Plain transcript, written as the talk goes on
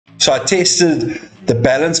So I tested the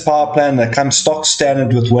balanced power plan that comes stock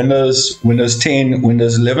standard with Windows 10,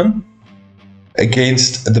 Windows 11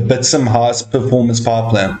 against the Bitsum Highet Performance power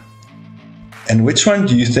plan. And which one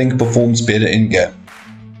do you think performs better in game?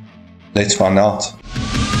 Let's find out.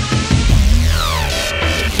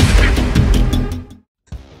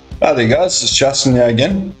 Hi there guys, it's Justin here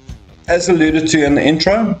again. As alluded to in the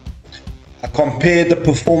intro, I compared the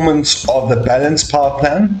performance of the balanced power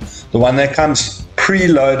plan, the one that comes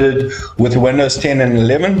preloaded with Windows 10 and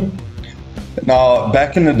 11. Now,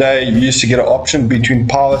 back in the day, you used to get an option between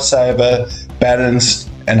power saver, balanced,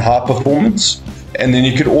 and high performance. And then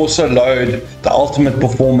you could also load the ultimate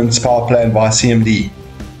performance power plan via CMD.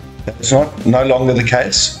 That's no longer the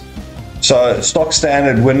case. So stock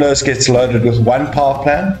standard Windows gets loaded with one power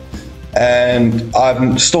plan, and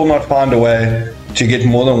I've still not found a way to get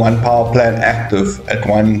more than one power plan active at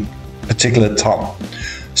one particular time.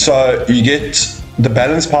 So you get the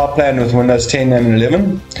balanced power plan with Windows 10 and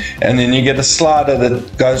 11, and then you get a slider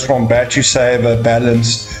that goes from battery saver,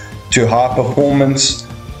 balanced, to high performance,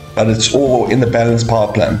 but it's all in the balanced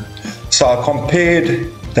power plan. So I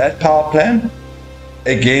compared that power plan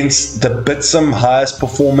against the Bitsum Highet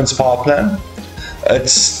Performance power plan.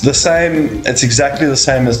 It's the same, it's exactly the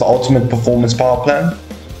same as the ultimate performance power plan.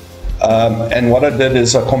 And what I did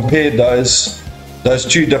is I compared those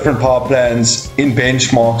two different power plans in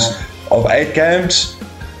benchmarks of 8 games.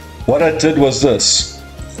 What I did was this: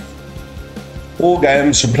 all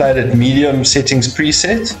games were played at medium settings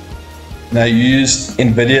preset. Now you used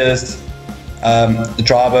NVIDIA's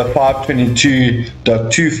driver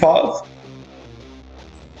 522.25,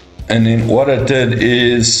 and then what I did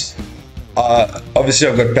is obviously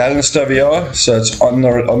I've got balanced over here, so it's on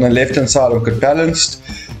the left hand side I've got balanced,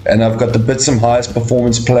 and I've got the Bitsum Highet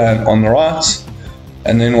Performance plan on the right.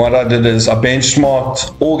 And then what I did is I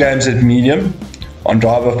benchmarked all games at medium on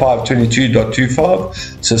driver 522.25.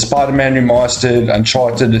 So Spider-Man Remastered,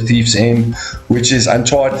 Uncharted, The Thief's End, which is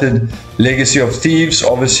Uncharted Legacy of Thieves,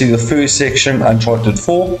 obviously the first section, Uncharted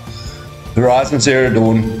 4, Horizon Zero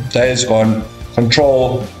Dawn, Days Gone,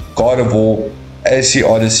 Control, God of War, AC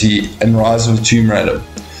Odyssey, and Rise of the Tomb Raider.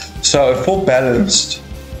 So for balanced,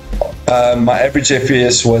 my average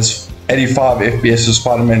FPS was 85 FPS for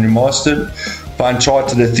Spider-Man Remastered. For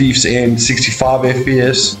Uncharted The Thief's End, 65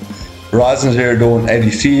 FPS. Horizon Zero Dawn,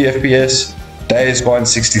 83 FPS. Days Gone,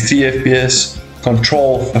 63 FPS.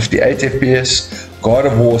 Control, 58 FPS. God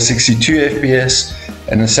of War, 62 FPS.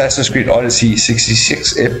 And Assassin's Creed Odyssey,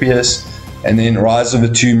 66 FPS. And then Rise of the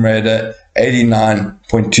Tomb Raider,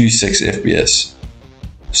 89.26 FPS.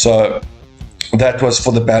 So that was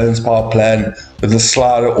for the balanced power plan with the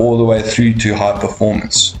slider all the way through to high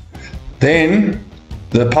performance. Then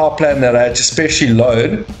the power plan that I had to specially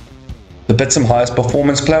load, the Bitsum Highet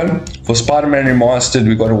Performance plan. For Spider-Man Remastered,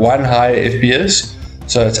 we got a 1 higher FPS,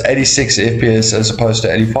 so it's 86 FPS as opposed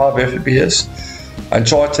to 85 FPS.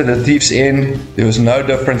 Uncharted The Thief's End, there was no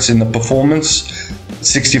difference in the performance,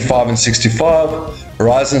 65 and 65.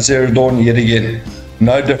 Horizon Zero Dawn, yet again,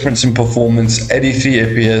 no difference in performance, 83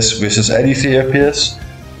 FPS versus 83 FPS.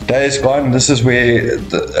 Days Gone, this is where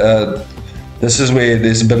there's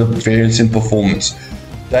a bit of variance in performance.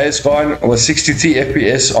 Days Gone was 63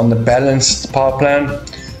 FPS on the balanced power plan.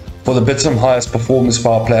 For the Bitsum Highet Performance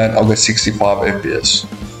power plan, I got 65 FPS.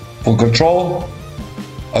 For Control,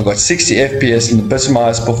 I got 60 FPS in the Bitsum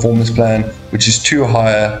Highet Performance plan, which is 2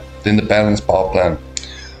 higher than the balanced power plan.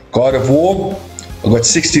 God of War, I got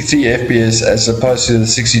 63 FPS as opposed to the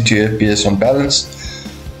 62 FPS on balanced.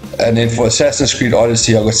 And then for Assassin's Creed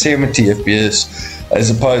Odyssey, I got 70 FPS as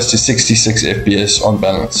opposed to 66 FPS on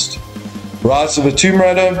balanced. Rise of the Tomb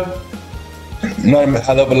Raider, not a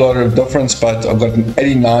hell of a lot of difference, but I've got an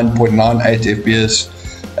 89.98 FPS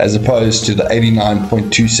as opposed to the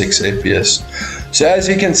 89.26 FPS. So as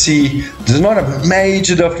you can see, there's not a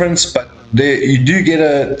major difference, but you do get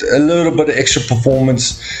a little bit of extra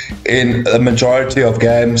performance in a majority of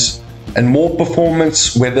games, and more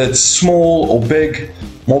performance, whether it's small or big,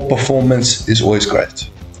 more performance is always great.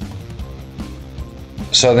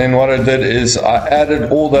 So then what I did is I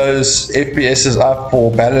added all those FPSs up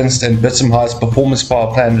for balanced and Bitsum Highet Performance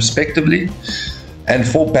power plan respectively. And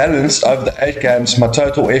for balanced, over the 8 games, my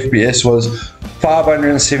total FPS was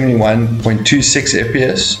 571.26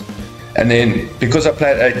 FPS. And then because I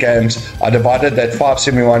played 8 games, I divided that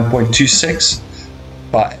 571.26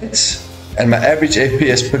 by 8. And my average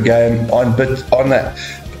FPS per game on that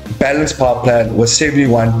balanced power plan was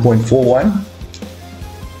 71.41.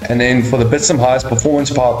 And then for the Bitsum Highet Performance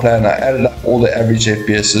power plan, I added up all the average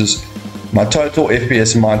FPSs. My total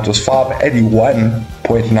FPS amount was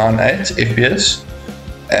 581.98 FPS.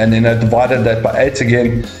 and then I divided that by 8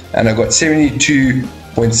 again, and I got 72.75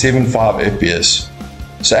 FPS.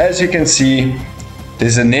 So as you can see,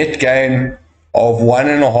 there's a net gain of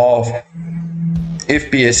 1.5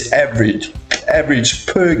 FPS average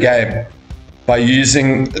per game by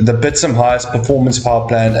using the Bitsum Highet Performance power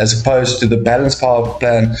plan as opposed to the balanced power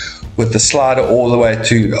plan with the slider all the way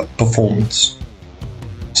to performance.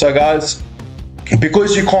 So guys,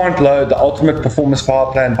 because you can't load the ultimate performance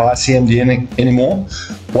power plan by CMD anymore,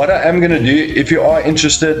 what I am going to do, if you are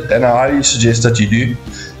interested, and I highly suggest that you do,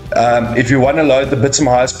 if you want to load the Bitsum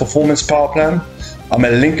Highet Performance power plan, I'm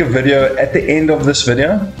going to link a video at the end of this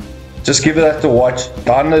video. Just give it that to watch.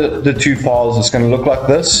 Download the 2 files. It's going to look like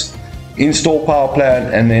this. Install power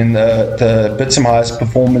plan and then the Bitsum Highet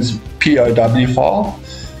Performance POW file.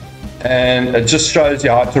 And it just shows you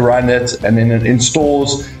how to run it, and then it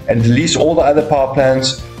installs and deletes all the other power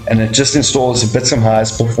plans, and it just installs the Bitsum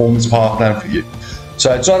Highet Performance power plan for you.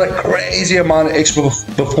 So it's not a crazy amount of extra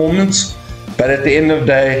performance, but at the end of the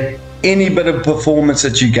day, any bit of performance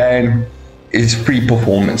that you gain is free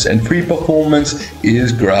performance, and free performance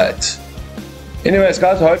is great. Anyways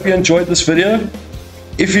guys, I hope you enjoyed this video.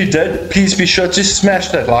 If you did, please be sure to smash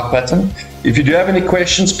that like button. If you do have any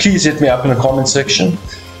questions, please hit me up in the comment section.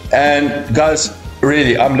 And guys,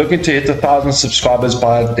 really, I'm looking to hit 1,000 subscribers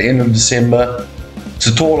by the end of December. It's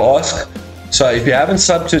a tall ask. So if you haven't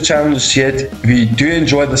subbed to the channel just yet, if you do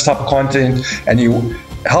enjoy this type of content, and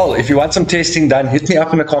if you want some testing done, hit me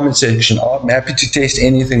up in the comment section. I'm happy to test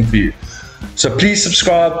anything for you. So please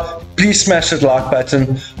subscribe, please smash that like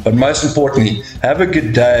button, but most importantly, have a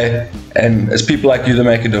good day, and it's people like you that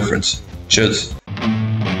make a difference. Cheers.